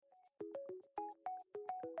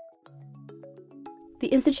The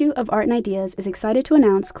Institute of Art and Ideas is excited to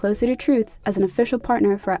announce Closer to Truth as an official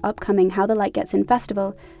partner for our upcoming How the Light Gets In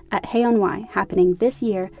festival at Hay on Wye, happening this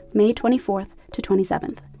year, May 24th to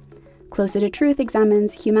 27th. Closer to Truth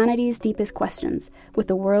examines humanity's deepest questions with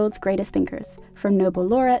the world's greatest thinkers, from Nobel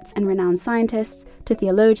laureates and renowned scientists to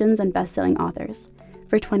theologians and best-selling authors.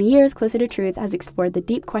 For 20 years, Closer to Truth has explored the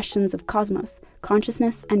deep questions of cosmos,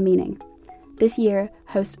 consciousness, and meaning. This year,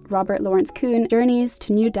 host Robert Lawrence Kuhn journeys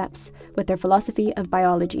to new depths with their Philosophy of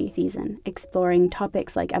Biology season, exploring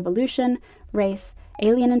topics like evolution, race,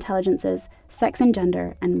 alien intelligences, sex and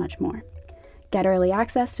gender, and much more. Get early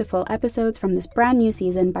access to full episodes from this brand new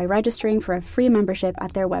season by registering for a free membership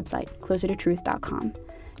at their website, closertotruth.com.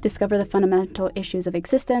 Discover the fundamental issues of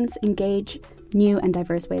existence, engage new and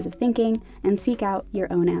diverse ways of thinking, and seek out your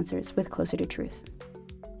own answers with Closer to Truth.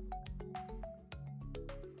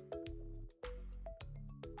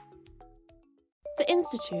 The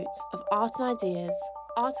Institute of Art and Ideas,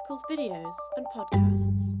 articles, videos, and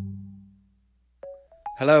podcasts.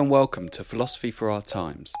 Hello and welcome to Philosophy for Our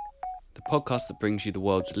Times, the podcast that brings you the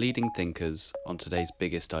world's leading thinkers on today's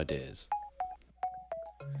biggest ideas.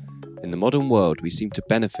 In the modern world, we seem to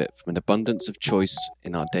benefit from an abundance of choice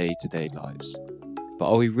in our day-to-day lives.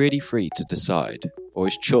 But are we really free to decide, or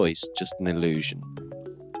is choice just an illusion?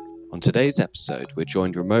 On today's episode, we're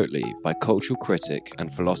joined remotely by cultural critic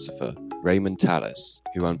and philosopher Raymond Tallis,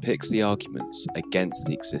 who unpicks the arguments against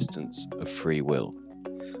the existence of free will.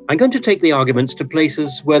 I'm going to take the arguments to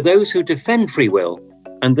places where those who defend free will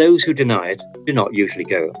and those who deny it do not usually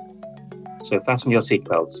go. So fasten your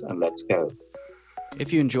seatbelts and let's go.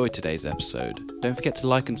 If you enjoyed today's episode, don't forget to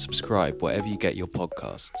like and subscribe wherever you get your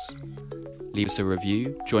podcasts. Leave us a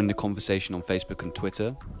review, join the conversation on Facebook and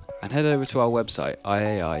Twitter, and head over to our website,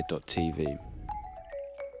 iai.tv.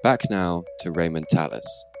 Back now to Raymond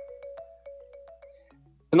Tallis.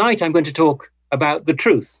 Tonight I'm going to talk about the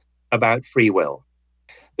truth about free will.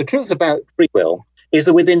 The truth about free will is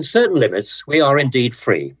that within certain limits we are indeed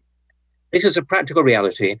free. This is a practical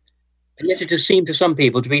reality, and yet it has seemed to some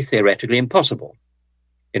people to be theoretically impossible.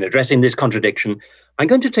 In addressing this contradiction, I'm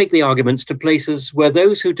going to take the arguments to places where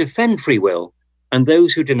those who defend free will and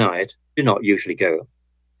those who deny it do not usually go.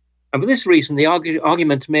 And for this reason, the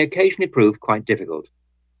argument may occasionally prove quite difficult.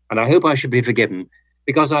 And I hope I should be forgiven,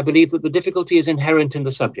 because I believe that the difficulty is inherent in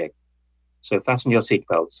the subject. So fasten your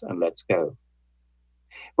seatbelts and let's go.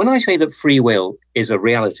 When I say that free will is a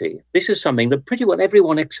reality, this is something that pretty well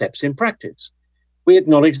everyone accepts in practice. We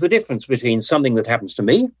acknowledge the difference between something that happens to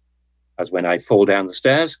me, as when I fall down the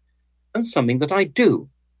stairs, and something that I do,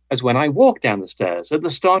 as when I walk down the stairs at the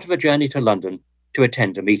start of a journey to London to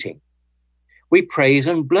attend a meeting. We praise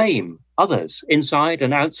and blame others inside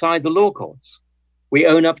and outside the law courts. We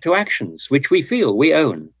own up to actions which we feel we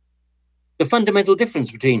own. The fundamental difference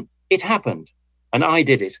between it happened and I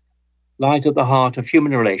did it lies at the heart of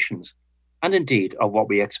human relations and indeed of what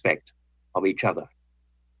we expect of each other.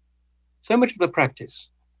 So much for the practice,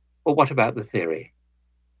 but what about the theory?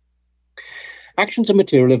 Actions are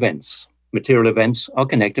material events. Material events are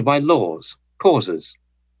connected by laws, causes,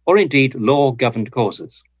 or indeed law-governed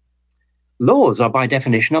causes. Laws are by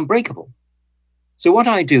definition unbreakable. So what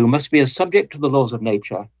I do must be as subject to the laws of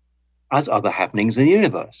nature as other happenings in the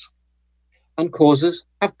universe. And causes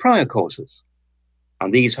have prior causes,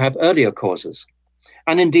 and these have earlier causes.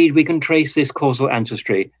 And indeed, we can trace this causal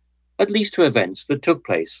ancestry at least to events that took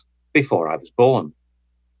place before I was born.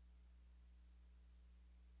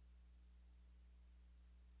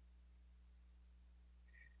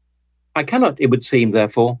 I cannot, it would seem,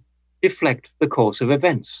 therefore, deflect the course of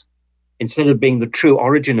events. Instead of being the true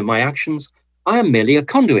origin of my actions, I am merely a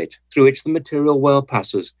conduit through which the material world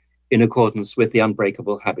passes in accordance with the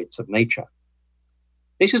unbreakable habits of nature.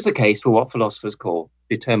 This is the case for what philosophers call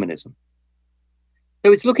determinism.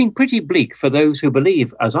 So it's looking pretty bleak for those who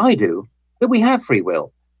believe, as I do, that we have free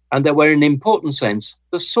will and that we're in an important sense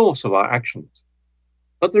the source of our actions.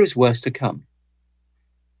 But there is worse to come.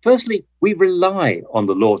 Firstly, we rely on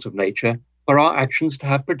the laws of nature for our actions to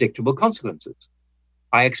have predictable consequences.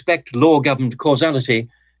 I expect law-governed causality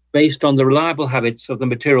based on the reliable habits of the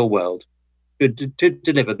material world to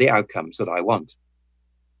deliver the outcomes that I want.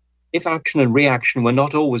 If action and reaction were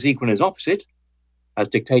not always equal and opposite, as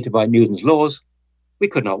dictated by Newton's laws, we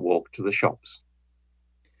could not walk to the shops.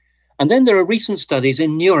 And then there are recent studies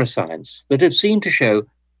in neuroscience that have seemed to show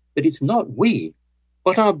that it's not we,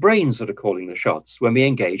 but our brains that are calling the shots when we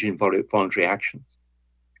engage in voluntary actions.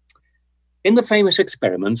 In the famous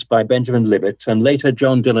experiments by Benjamin Libet and later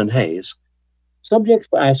John Dillon Hayes, subjects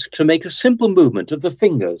were asked to make a simple movement of the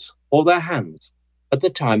fingers or their hands at the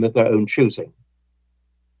time of their own choosing.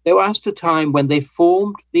 They were asked a time when they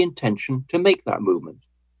formed the intention to make that movement.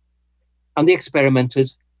 And the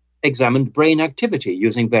experimenters examined brain activity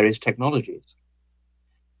using various technologies.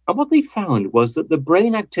 And what they found was that the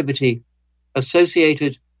brain activity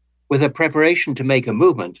associated with a preparation to make a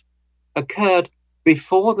movement occurred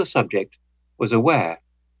before the subject was aware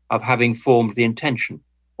of having formed the intention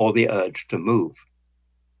or the urge to move.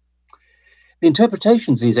 The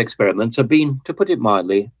interpretations of these experiments have been, to put it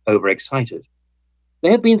mildly, overexcited.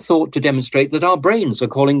 They have been thought to demonstrate that our brains are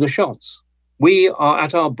calling the shots. We are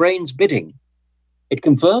at our brain's bidding. It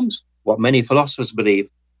confirms what many philosophers believe,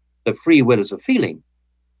 that free will is a feeling,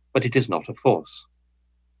 but it is not a force.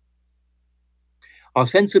 Our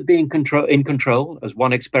sense of being in control, as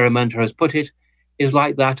one experimenter has put it, is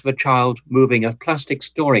like that of a child moving a plastic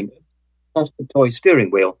toy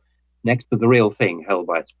steering wheel next to the real thing held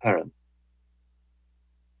by its parent.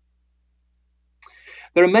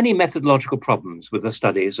 There are many methodological problems with the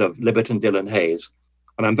studies of Libet and Dillon Hayes,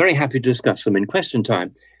 and I'm very happy to discuss them in question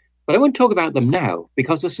time. But I won't talk about them now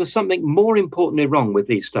because there's something more importantly wrong with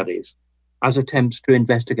these studies as attempts to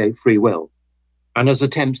investigate free will and as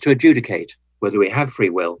attempts to adjudicate whether we have free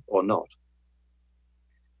will or not.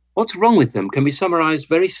 What's wrong with them can be summarized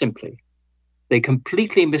very simply. They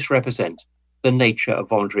completely misrepresent the nature of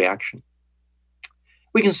voluntary action.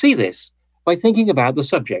 We can see this by thinking about the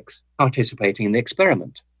subjects participating in the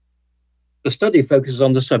experiment. The study focuses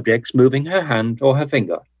on the subjects moving her hand or her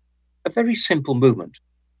finger, a very simple movement.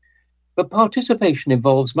 But participation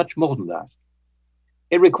involves much more than that.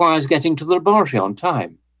 It requires getting to the laboratory on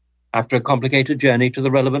time, after a complicated journey to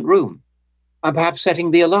the relevant room, and perhaps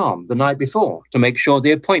setting the alarm the night before to make sure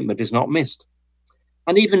the appointment is not missed,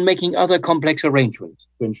 and even making other complex arrangements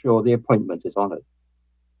to ensure the appointment is honored.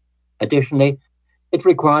 Additionally, it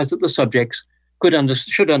requires that the subjects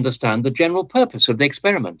should understand the general purpose of the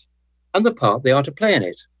experiment and the part they are to play in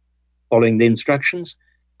it, following the instructions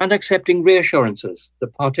and accepting reassurances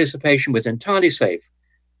that participation was entirely safe,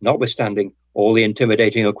 notwithstanding all the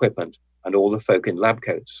intimidating equipment and all the folk in lab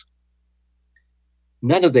coats.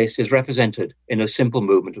 None of this is represented in a simple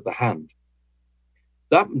movement of the hand.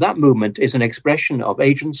 That movement is an expression of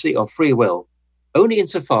agency or free will only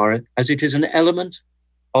insofar as it is an element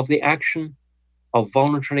of the action of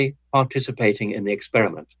voluntarily participating in the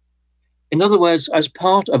experiment. In other words, as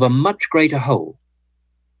part of a much greater whole.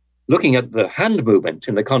 Looking at the hand movement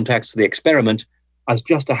in the context of the experiment as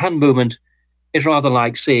just a hand movement is rather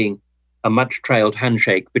like seeing a much-trailed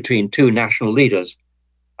handshake between two national leaders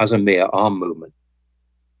as a mere arm movement.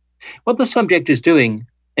 What the subject is doing,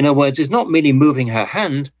 in other words, is not merely moving her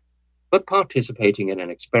hand, but participating in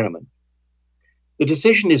an experiment. The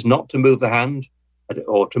decision is not to move the hand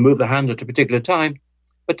or to move the hand at a particular time,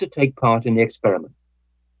 but to take part in the experiment,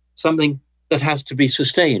 something that has to be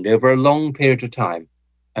sustained over a long period of time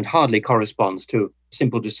and hardly corresponds to a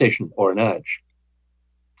simple decision or an urge.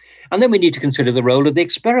 And then we need to consider the role of the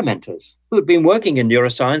experimenters who had been working in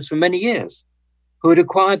neuroscience for many years, who had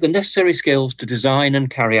acquired the necessary skills to design and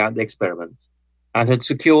carry out the experiments, and had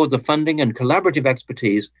secured the funding and collaborative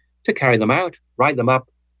expertise to carry them out, write them up,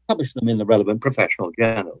 publish them in the relevant professional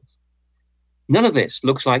journals. None of this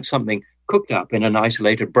looks like something cooked up in an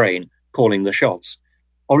isolated brain calling the shots,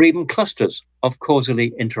 or even clusters of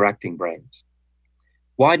causally interacting brains.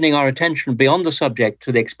 Widening our attention beyond the subject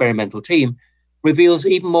to the experimental team reveals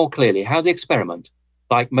even more clearly how the experiment,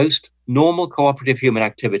 like most normal cooperative human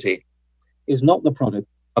activity, is not the product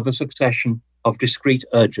of a succession of discrete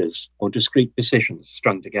urges or discrete decisions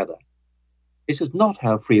strung together. This is not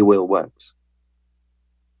how free will works.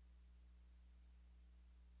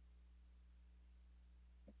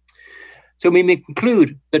 So we may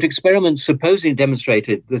conclude that experiments supposedly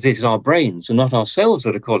demonstrated that it is our brains and not ourselves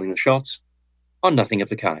that are calling the shots are nothing of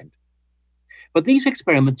the kind. But these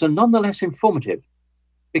experiments are nonetheless informative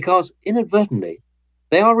because inadvertently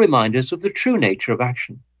they are reminders of the true nature of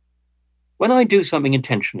action. When I do something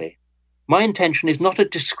intentionally, my intention is not a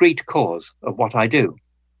discrete cause of what I do.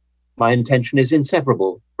 My intention is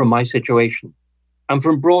inseparable from my situation and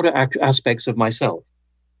from broader aspects of myself,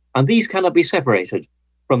 and these cannot be separated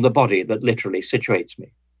from the body that literally situates me.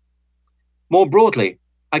 More broadly,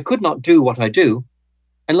 I could not do what I do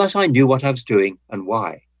unless I knew what I was doing and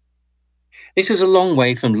why. This is a long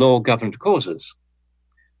way from law-governed causes.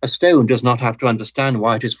 A stone does not have to understand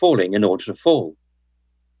why it is falling in order to fall.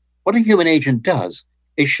 What a human agent does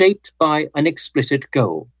is shaped by an explicit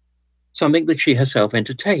goal, something that she herself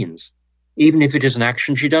entertains, even if it is an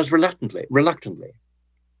action she does reluctantly.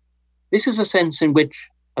 This is a sense in which,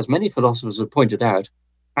 as many philosophers have pointed out,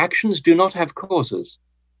 actions do not have causes,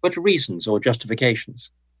 but reasons or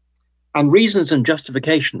justifications. And reasons and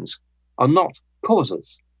justifications are not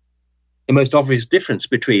causes. The most obvious difference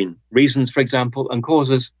between reasons, for example, and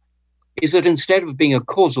causes is that instead of being a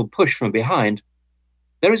causal push from behind,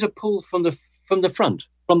 there is a pull from the front,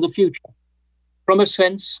 from the future, from a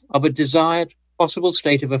sense of a desired possible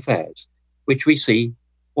state of affairs, which we see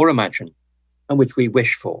or imagine and which we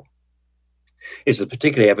wish for. This is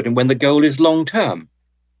particularly evident when the goal is long-term,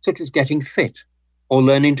 such as getting fit or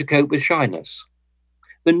learning to cope with shyness.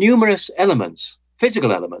 The numerous elements,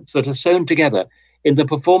 physical elements, that are sewn together in the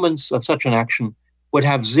performance of such an action would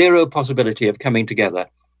have zero possibility of coming together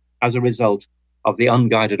as a result of the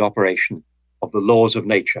unguided operation of the laws of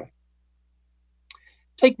nature.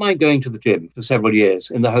 Take my going to the gym for several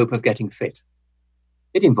years in the hope of getting fit.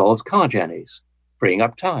 It involves car journeys, freeing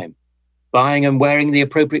up time, buying and wearing the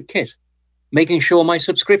appropriate kit, making sure my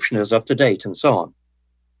subscription is up to date, and so on.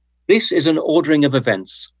 This is an ordering of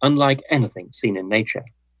events unlike anything seen in nature.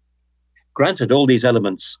 Granted, all these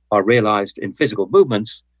elements are realized in physical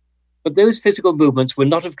movements, but those physical movements would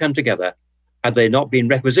not have come together had they not been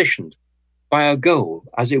requisitioned by a goal,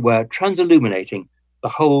 as it were, transilluminating the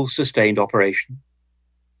whole sustained operation.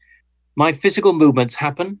 My physical movements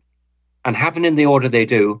happen, and happen in the order they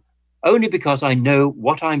do, only because I know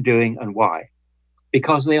what I'm doing and why,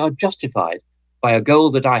 because they are justified by a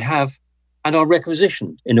goal that I have and are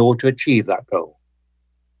requisitioned in order to achieve that goal.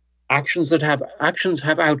 Actions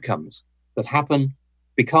have outcomes that happen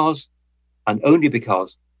because and only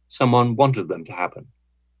because someone wanted them to happen.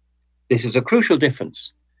 This is a crucial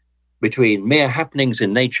difference between mere happenings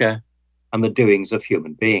in nature and the doings of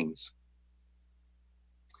human beings.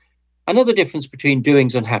 Another difference between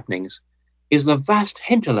doings and happenings is the vast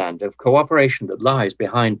hinterland of cooperation that lies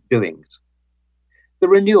behind doings. The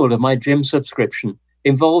renewal of my gym subscription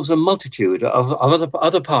involves a multitude of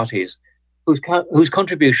other parties whose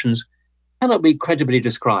contributions cannot be credibly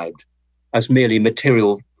described as merely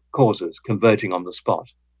material causes converging on the spot.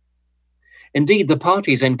 Indeed, the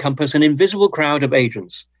parties encompass an invisible crowd of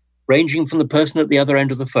agents, ranging from the person at the other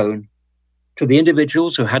end of the phone to the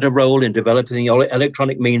individuals who had a role in developing the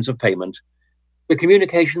electronic means of payment, the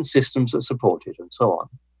communication systems that support it, and so on.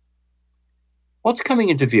 What's coming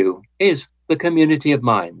into view is the community of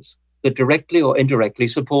minds that directly or indirectly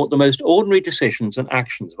support the most ordinary decisions and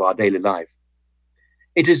actions of our daily life.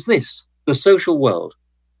 It is this, the social world,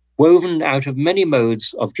 woven out of many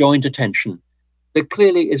modes of joint attention, that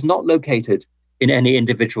clearly is not located in any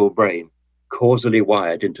individual brain, causally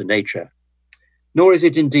wired into nature, nor is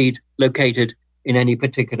it indeed located in any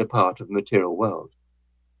particular part of the material world.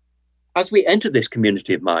 As we enter this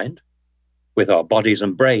community of mind, with our bodies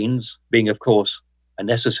and brains being, of course, a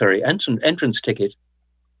necessary entrance ticket,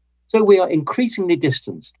 so we are increasingly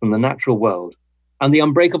distanced from the natural world and the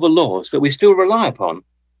unbreakable laws that we still rely upon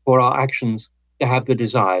for our actions to have the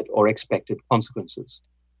desired or expected consequences.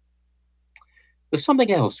 There's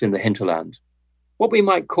something else in the hinterland, what we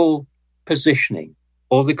might call positioning,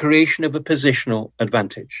 or the creation of a positional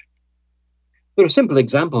advantage. There are simple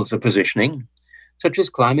examples of positioning, such as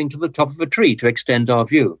climbing to the top of a tree to extend our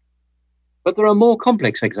view. But there are more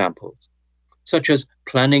complex examples, such as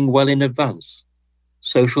planning well in advance,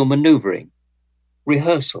 social maneuvering,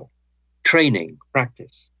 rehearsal, training,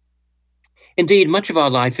 practice. Indeed, much of our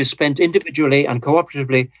life is spent individually and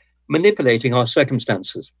cooperatively manipulating our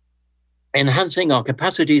circumstances, enhancing our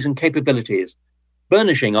capacities and capabilities,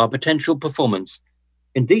 burnishing our potential performance,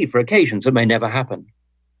 indeed for occasions that may never happen.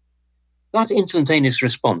 That instantaneous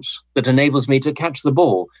response that enables me to catch the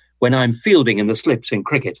ball when I'm fielding in the slips in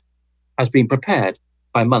cricket has been prepared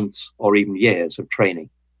by months or even years of training.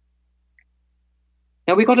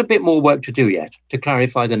 Now, we've got a bit more work to do yet to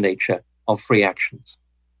clarify the nature of free actions.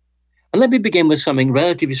 And let me begin with something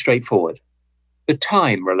relatively straightforward, the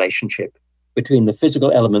time relationship between the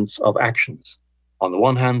physical elements of actions, on the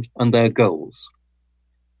one hand, and their goals.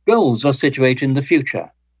 Goals are situated in the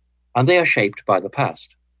future, and they are shaped by the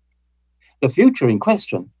past. The future in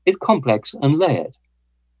question is complex and layered.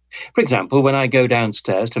 For example, when I go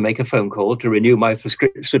downstairs to make a phone call to renew my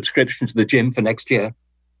subscription to the gym for next year,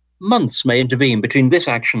 months may intervene between this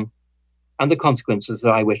action and the consequences that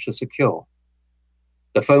I wish to secure.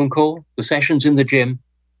 The phone call, the sessions in the gym,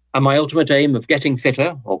 and my ultimate aim of getting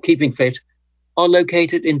fitter or keeping fit are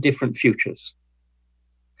located in different futures.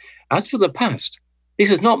 As for the past,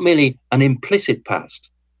 this is not merely an implicit past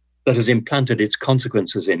that has implanted its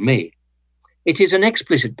consequences in me. It is an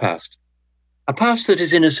explicit past, a past that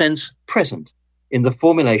is in a sense present in the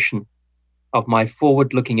formulation of my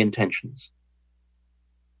forward-looking intentions.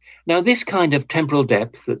 Now, this kind of temporal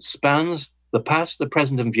depth that spans the past, the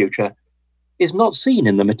present, and future is not seen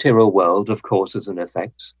in the material world of causes and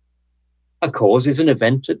effects. A cause is an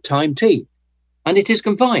event at time t, and it is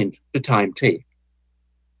confined to time t.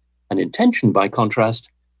 An intention, by contrast,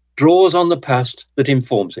 draws on the past that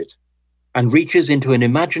informs it and reaches into an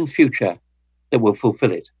imagined future that will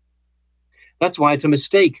fulfill it. That's why it's a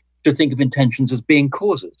mistake to think of intentions as being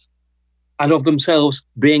causes and of themselves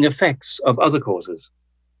being effects of other causes.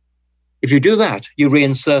 If you do that, you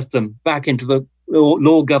reinsert them back into the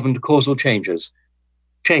law-governed causal chains.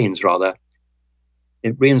 Reinsert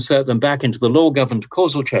them back into the law-governed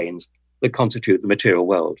causal chains that constitute the material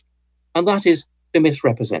world. And that is to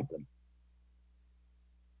misrepresent them.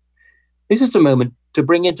 This is the moment to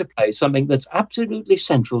bring into play something that's absolutely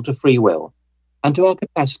central to free will and to our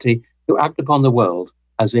capacity to act upon the world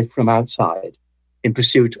as if from outside in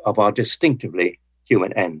pursuit of our distinctively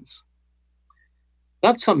human ends.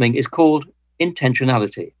 That something is called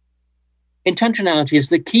intentionality. Intentionality is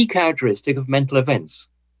the key characteristic of mental events.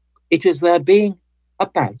 It is their being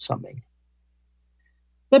about something.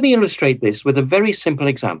 Let me illustrate this with a very simple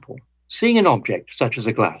example, seeing an object such as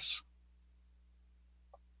a glass.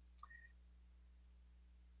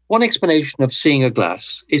 One explanation of seeing a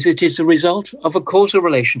glass is it is the result of a causal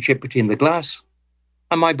relationship between the glass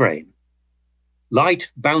and my brain. Light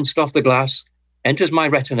bounced off the glass, enters my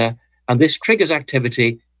retina, and this triggers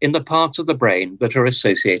activity in the parts of the brain that are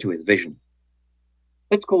associated with vision.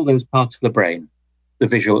 Let's call those parts of the brain the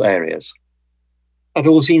visual areas. That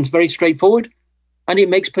all seems very straightforward, and it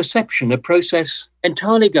makes perception a process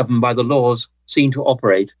entirely governed by the laws seen to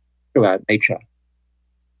operate throughout nature.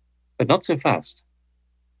 But not so fast.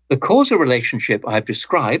 The causal relationship I've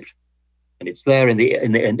described, and it's there in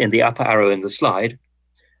the upper arrow in the slide,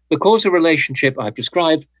 the causal relationship I've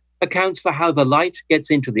described accounts for how the light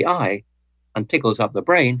gets into the eye and tickles up the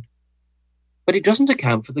brain, but it doesn't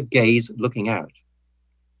account for the gaze looking out.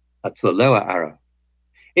 That's the lower arrow.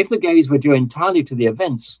 If the gaze were due entirely to the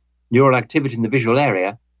events, neural activity in the visual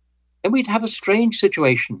area, then we'd have a strange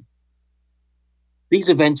situation. These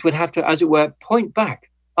events would have to, as it were, point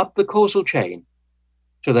back up the causal chain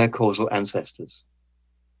to their causal ancestors.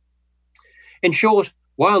 In short,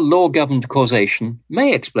 while law-governed causation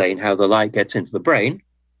may explain how the light gets into the brain,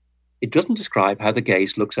 it doesn't describe how the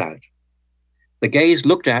gaze looks out. The gaze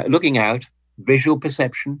looking out, visual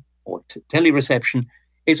perception or telereception,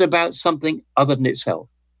 is about something other than itself.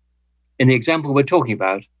 In the example we're talking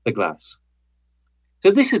about, the glass.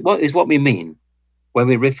 So this is what we mean when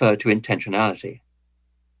we refer to intentionality.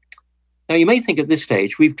 Now, you may think at this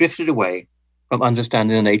stage we've drifted away from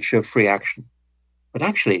understanding the nature of free action, but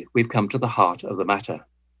actually we've come to the heart of the matter.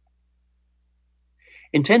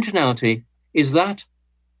 Intentionality is that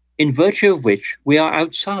in virtue of which we are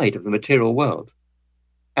outside of the material world.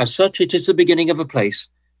 As such, it is the beginning of a place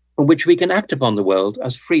from which we can act upon the world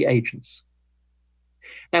as free agents.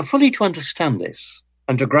 Now, fully to understand this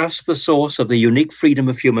and to grasp the source of the unique freedom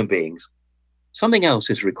of human beings, something else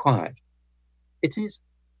is required. It is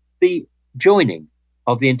the joining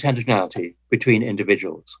of the intentionality between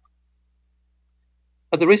individuals.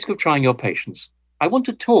 At the risk of trying your patience, I want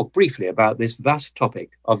to talk briefly about this vast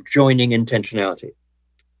topic of joining intentionality.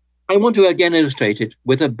 I want to again illustrate it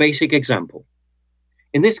with a basic example.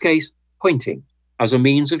 In this case, pointing as a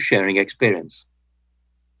means of sharing experience.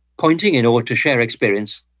 Pointing in order to share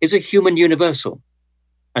experience is a human universal,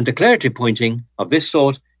 and declarative pointing of this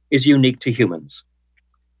sort is unique to humans.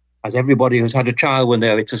 As everybody who's had a child will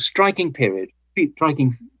know, it's a striking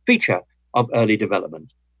feature of early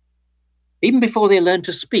development. Even before they learn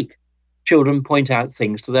to speak, children point out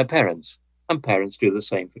things to their parents, and parents do the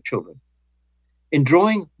same for children. In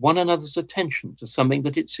drawing one another's attention to something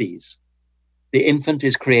that it sees, the infant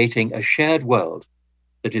is creating a shared world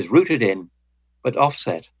that is rooted in, but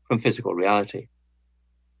offset from physical reality.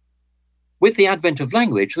 With the advent of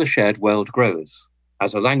language, the shared world grows.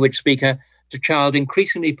 As a language speaker, the child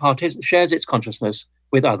increasingly shares its consciousness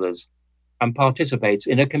with others and participates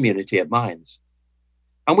in a community of minds.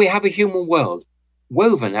 And we have a human world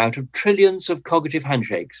woven out of trillions of cognitive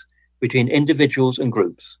handshakes between individuals and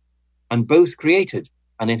groups, and both created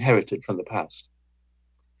and inherited from the past.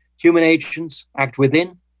 Human agents act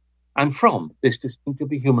within and from this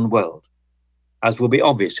distinctively human world, as will be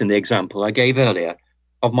obvious in the example I gave earlier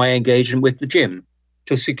of my engagement with the gym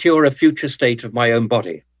to secure a future state of my own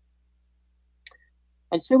body.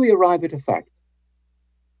 And so we arrive at a fact,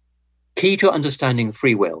 key to understanding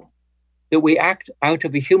free will, that we act out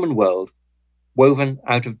of a human world woven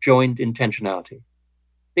out of joined intentionality.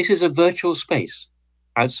 This is a virtual space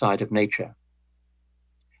outside of nature.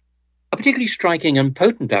 A particularly striking and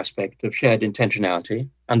potent aspect of shared intentionality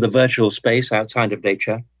and the virtual space outside of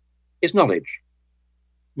nature is knowledge.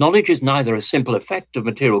 Knowledge is neither a simple effect of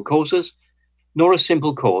material causes nor a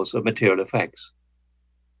simple cause of material effects.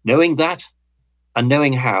 Knowing that and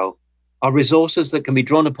knowing how are resources that can be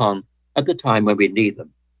drawn upon at the time when we need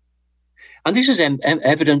them. And this is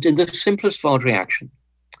evident in the simplest voluntary action,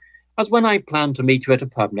 as when I plan to meet you at a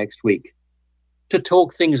pub next week, to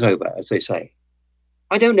talk things over, as they say.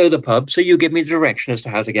 I don't know the pub, so you give me the direction as to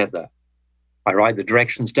how to get there. I write the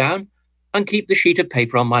directions down and keep the sheet of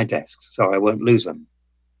paper on my desk so I won't lose them.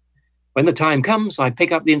 When the time comes, I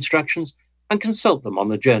pick up the instructions and consult them on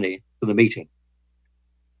the journey to the meeting.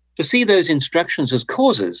 To see those instructions as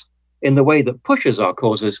causes in the way that pushes our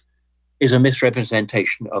causes is a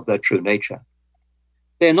misrepresentation of their true nature.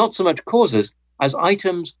 They are not so much causes as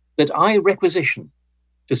items that I requisition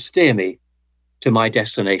to steer me to my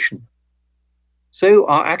destination. So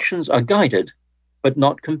our actions are guided, but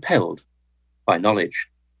not compelled by knowledge.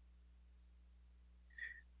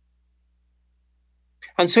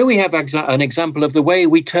 And so we have an example of the way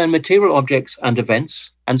we turn material objects and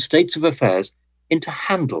events and states of affairs into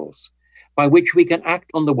handles by which we can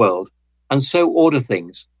act on the world and so order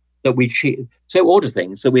things that we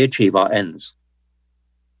achieve our ends.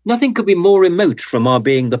 Nothing could be more remote from our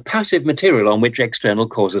being the passive material on which external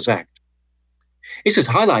causes act. This is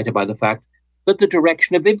highlighted by the fact that the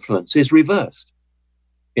direction of influence is reversed.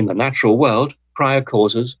 In the natural world, prior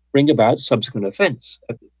causes bring about subsequent effects.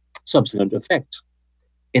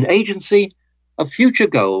 In agency, a future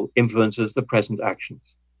goal influences the present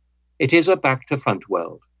actions. It is a back-to-front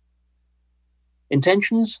world.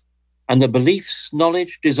 Intentions and the beliefs,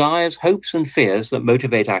 knowledge, desires, hopes, and fears that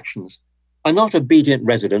motivate actions are not obedient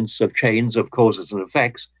residents of chains of causes and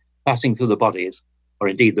effects passing through the bodies, or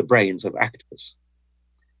indeed the brains of actors.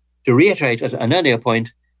 To reiterate at an earlier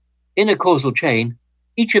point, in a causal chain,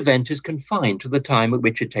 each event is confined to the time at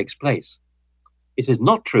which it takes place. It is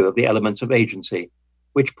not true of the elements of agency,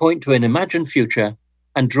 which point to an imagined future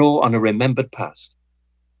and draw on a remembered past.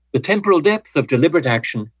 The temporal depth of deliberate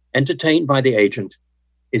action entertained by the agent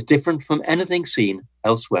is different from anything seen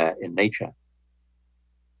elsewhere in nature.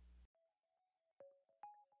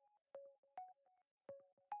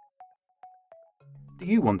 Do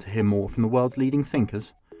you want to hear more from the world's leading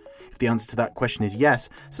thinkers? If the answer to that question is yes,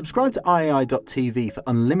 subscribe to iai.tv for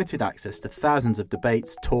unlimited access to thousands of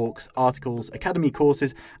debates, talks, articles, academy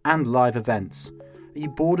courses, and live events. Are you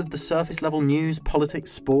bored of the surface-level news,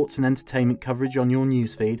 politics, sports and entertainment coverage on your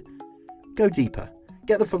newsfeed? Go deeper,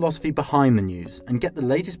 get the philosophy behind the news, and get the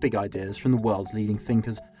latest big ideas from the world's leading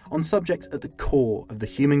thinkers on subjects at the core of the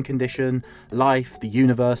human condition, life, the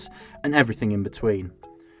universe, and everything in between.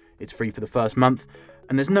 It's free for the first month,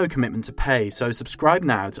 and there's no commitment to pay, so subscribe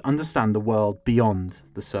now to understand the world beyond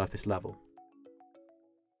the surface level.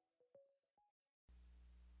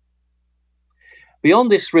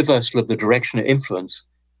 Beyond this reversal of the direction of influence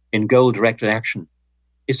in goal-directed action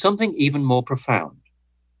is something even more profound.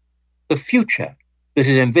 The future that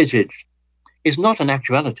is envisaged is not an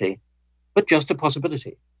actuality, but just a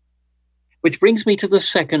possibility. Which brings me to the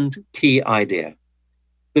second key idea,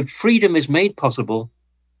 that freedom is made possible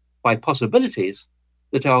by possibilities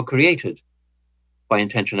that are created by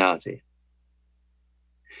intentionality.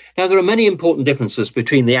 Now, there are many important differences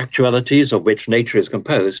between the actualities of which nature is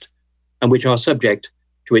composed and which are subject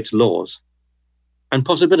to its laws, and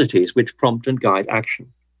possibilities which prompt and guide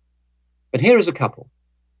action. But here is a couple.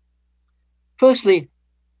 Firstly,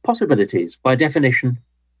 possibilities, by definition,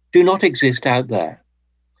 do not exist out there.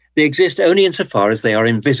 They exist only insofar as they are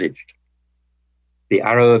envisaged. The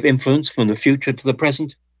arrow of influence from the future to the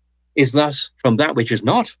present is thus from that which is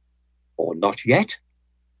not, or not yet,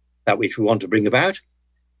 that which we want to bring about,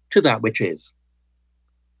 to that which is.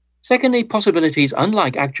 Secondly, possibilities,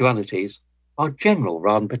 unlike actualities, are general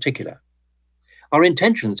rather than particular. Our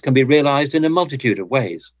intentions can be realized in a multitude of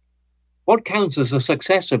ways. What counts as the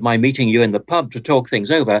success of my meeting you in the pub to talk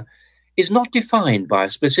things over is not defined by a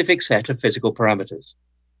specific set of physical parameters.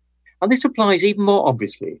 And this applies even more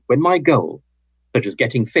obviously when my goal, such as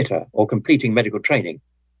getting fitter or completing medical training,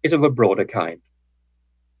 is of a broader kind.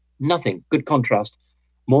 Nothing could contrast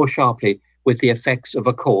more sharply with the effects of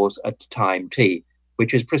a cause at time t,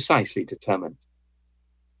 which is precisely determined.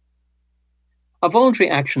 A voluntary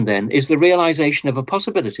action, then, is the realization of a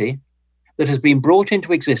possibility that has been brought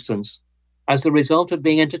into existence as the result of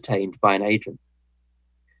being entertained by an agent.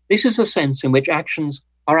 This is the sense in which actions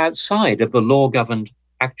are outside of the law-governed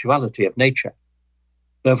actuality of nature,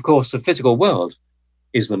 though, of course, the physical world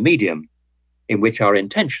is the medium in which our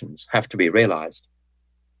intentions have to be realized.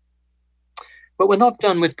 But we're not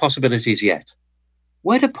done with possibilities yet.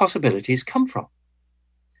 Where do possibilities come from?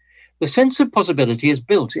 The sense of possibility is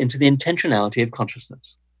built into the intentionality of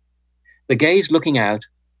consciousness, the gaze looking out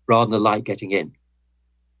rather than the light getting in.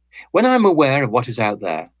 When I'm aware of what is out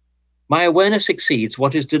there, my awareness exceeds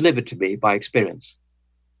what is delivered to me by experience.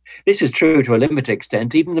 This is true to a limited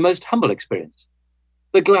extent, even the most humble experience.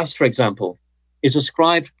 The glass, for example, is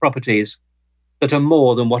ascribed properties that are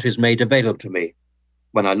more than what is made available to me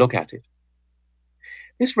when I look at it.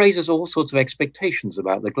 This raises all sorts of expectations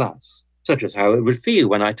about the glass, such as how it would feel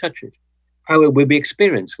when I touch it, how it would be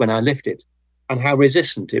experienced when I lift it, and how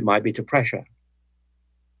resistant it might be to pressure.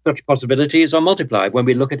 Such possibilities are multiplied when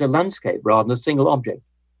we look at a landscape rather than a single object,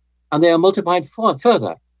 and they are multiplied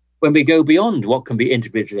further when we go beyond what can be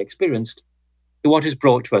individually experienced to what is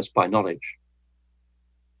brought to us by knowledge.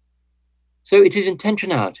 So it is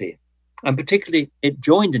intentionality, and particularly it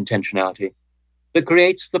joined intentionality, that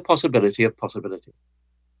creates the possibility of possibility.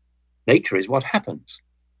 Nature is what happens.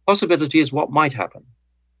 Possibility is what might happen.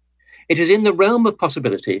 It is in the realm of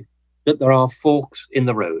possibility that there are forks in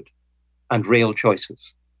the road and real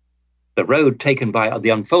choices. The road taken by the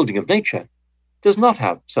unfolding of nature does not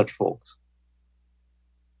have such forks.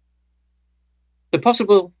 The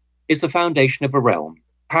possible is the foundation of a realm,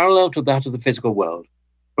 parallel to that of the physical world,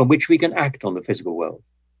 from which we can act on the physical world.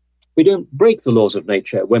 We don't break the laws of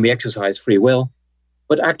nature when we exercise free will,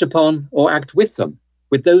 but act upon or act with them,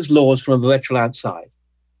 with those laws from a virtual outside,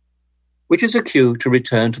 which is a cue to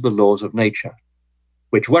return to the laws of nature,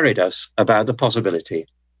 which worried us about the possibility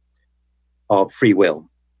of free will,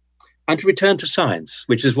 and to return to science,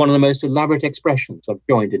 which is one of the most elaborate expressions of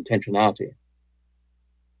joined intentionality.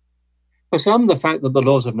 For some, the fact that the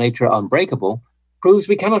laws of nature are unbreakable proves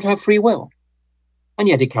we cannot have free will, and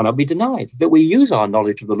yet it cannot be denied that we use our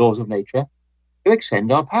knowledge of the laws of nature to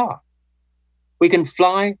extend our power. We can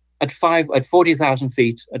fly at 40,000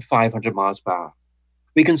 feet at 500 miles per hour.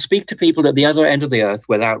 We can speak to people at the other end of the earth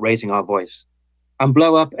without raising our voice and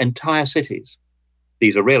blow up entire cities.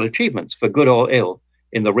 These are real achievements, for good or ill,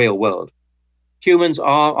 in the real world. Humans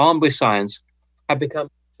are, armed with science, have become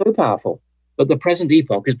so powerful that the present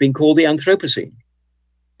epoch has been called the Anthropocene.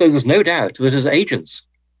 So there's no doubt that as agents,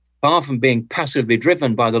 far from being passively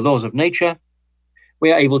driven by the laws of nature,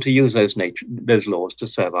 we are able to use those laws to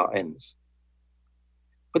serve our ends.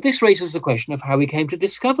 But this raises the question of how we came to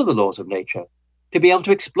discover the laws of nature, to be able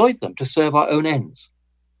to exploit them to serve our own ends.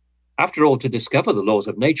 After all, to discover the laws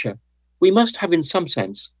of nature, we must have, in some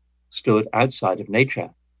sense, stood outside of nature.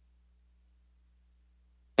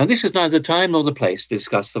 Now, this is neither the time nor the place to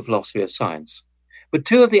discuss the philosophy of science, but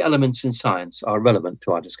two of the elements in science are relevant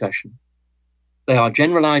to our discussion. They are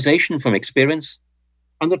generalization from experience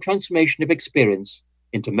and the transformation of experience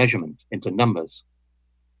into measurement, into numbers.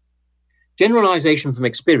 Generalization from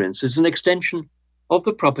experience is an extension of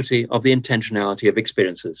the property of the intentionality of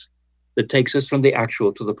experiences that takes us from the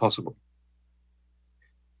actual to the possible.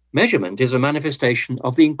 Measurement is a manifestation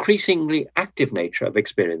of the increasingly active nature of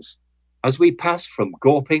experience as we pass from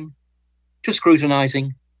gawping to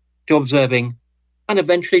scrutinizing to observing and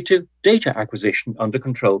eventually to data acquisition under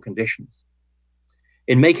controlled conditions.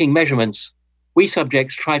 In making measurements, we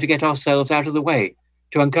subjects try to get ourselves out of the way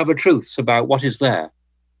to uncover truths about what is there,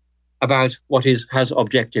 about what has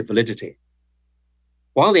objective validity.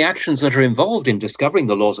 While the actions that are involved in discovering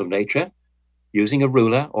the laws of nature, using a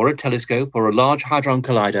ruler or a telescope or a large hadron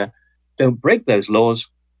collider, don't break those laws,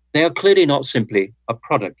 they are clearly not simply a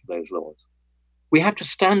product of those laws. We have to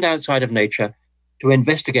stand outside of nature to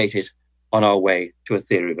investigate it on our way to a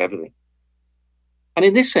theory of everything. And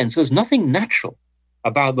in this sense, there's nothing natural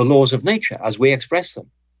about the laws of nature as we express them.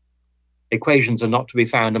 Equations are not to be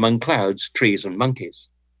found among clouds, trees, and monkeys.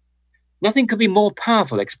 Nothing could be more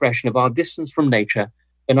powerful expression of our distance from nature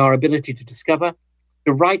than our ability to discover,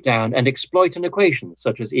 to write down and exploit an equation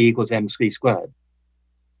such as E equals mc squared.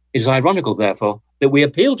 It is ironical, therefore, that we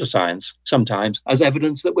appeal to science sometimes as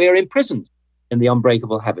evidence that we are imprisoned in the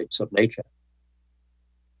unbreakable habits of nature.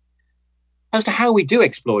 As to how we do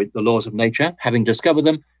exploit the laws of nature, having discovered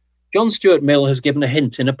them, John Stuart Mill has given a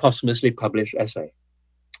hint in a posthumously published essay.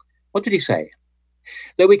 What did he say?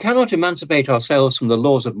 Though we cannot emancipate ourselves from the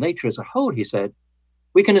laws of nature as a whole, he said,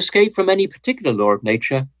 we can escape from any particular law of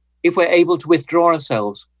nature if we're able to withdraw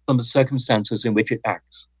ourselves from the circumstances in which it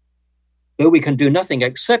acts. Though we can do nothing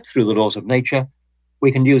except through the laws of nature,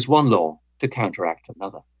 we can use one law to counteract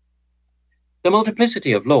another. The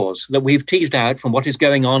multiplicity of laws that we've teased out from what is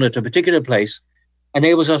going on at a particular place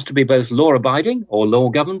enables us to be both law-abiding or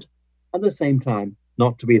law-governed, at the same time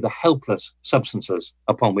not to be the helpless substances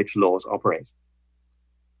upon which laws operate.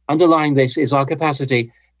 Underlying this is our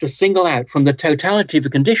capacity to single out from the totality of the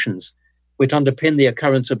conditions which underpin the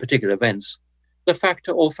occurrence of particular events, the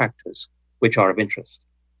factor or factors which are of interest.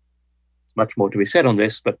 There's much more to be said on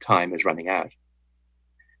this, but time is running out.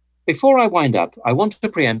 Before I wind up, I want to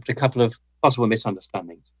preempt a couple of possible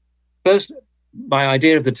misunderstandings. First, my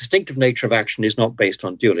idea of the distinctive nature of action is not based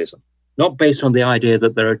on dualism. not based on the idea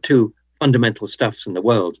that there are two fundamental stuffs in the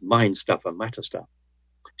world, mind stuff and matter stuff.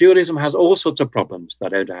 Dualism has all sorts of problems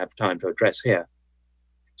that I don't have time to address here.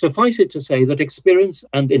 Suffice it to say that experience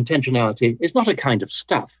and intentionality is not a kind of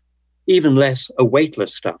stuff, even less a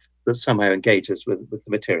weightless stuff that somehow engages with the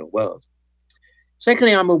material world.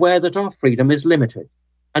 Secondly, I'm aware that our freedom is limited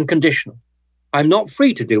and conditional. I'm not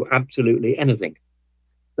free to do absolutely anything.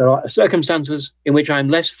 There are circumstances in which I'm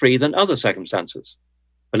less free than other circumstances.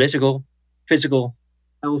 Political, physical,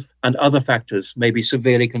 health, and other factors may be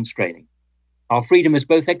severely constraining. Our freedom is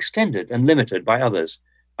both extended and limited by others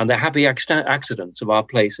and the happy accidents of our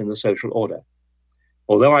place in the social order.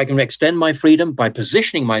 Although I can extend my freedom by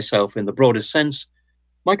positioning myself in the broadest sense,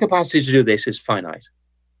 my capacity to do this is finite.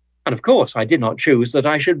 And of course, I did not choose that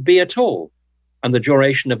I should be at all, and the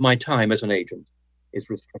duration of my time as an agent is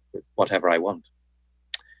restricted, whatever I want.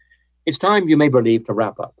 It's time, you may believe, to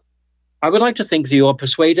wrap up. I would like to think that you are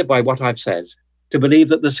persuaded by what I've said to believe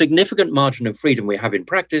that the significant margin of freedom we have in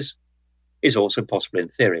practice is also possible in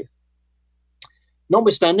theory.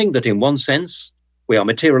 Notwithstanding that in one sense we are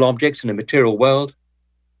material objects in a material world,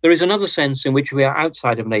 there is another sense in which we are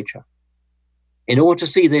outside of nature. In order to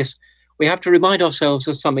see this, we have to remind ourselves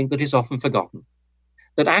of something that is often forgotten,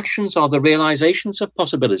 that actions are the realizations of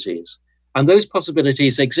possibilities, and those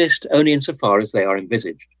possibilities exist only insofar as they are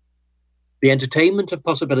envisaged. The entertainment of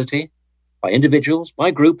possibility, by individuals,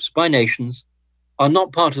 by groups, by nations, are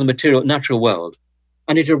not part of the material natural world,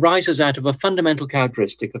 and it arises out of a fundamental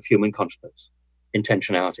characteristic of human consciousness,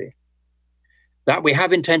 intentionality. That we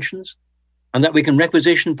have intentions, and that we can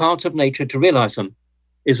requisition parts of nature to realize them,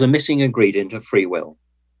 is the missing ingredient of free will.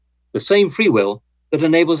 The same free will that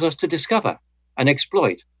enables us to discover and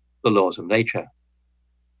exploit the laws of nature.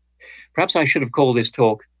 Perhaps I should have called this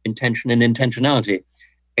talk Intention and Intentionality,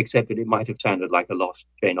 except that it might have sounded like a lost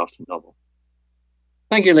Jane Austen novel.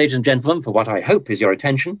 Thank you, ladies and gentlemen, for what I hope is your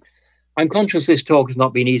attention. I'm conscious this talk has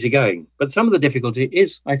not been easygoing, but some of the difficulty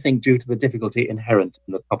is, I think, due to the difficulty inherent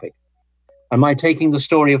in the topic, and my taking the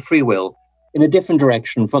story of free will in a different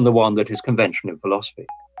direction from the one that is conventional in philosophy.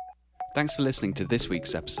 Thanks for listening to this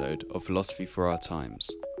week's episode of Philosophy for Our Times.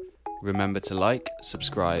 Remember to like,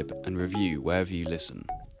 subscribe, and review wherever you listen.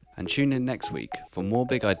 And tune in next week for more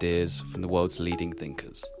big ideas from the world's leading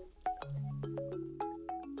thinkers.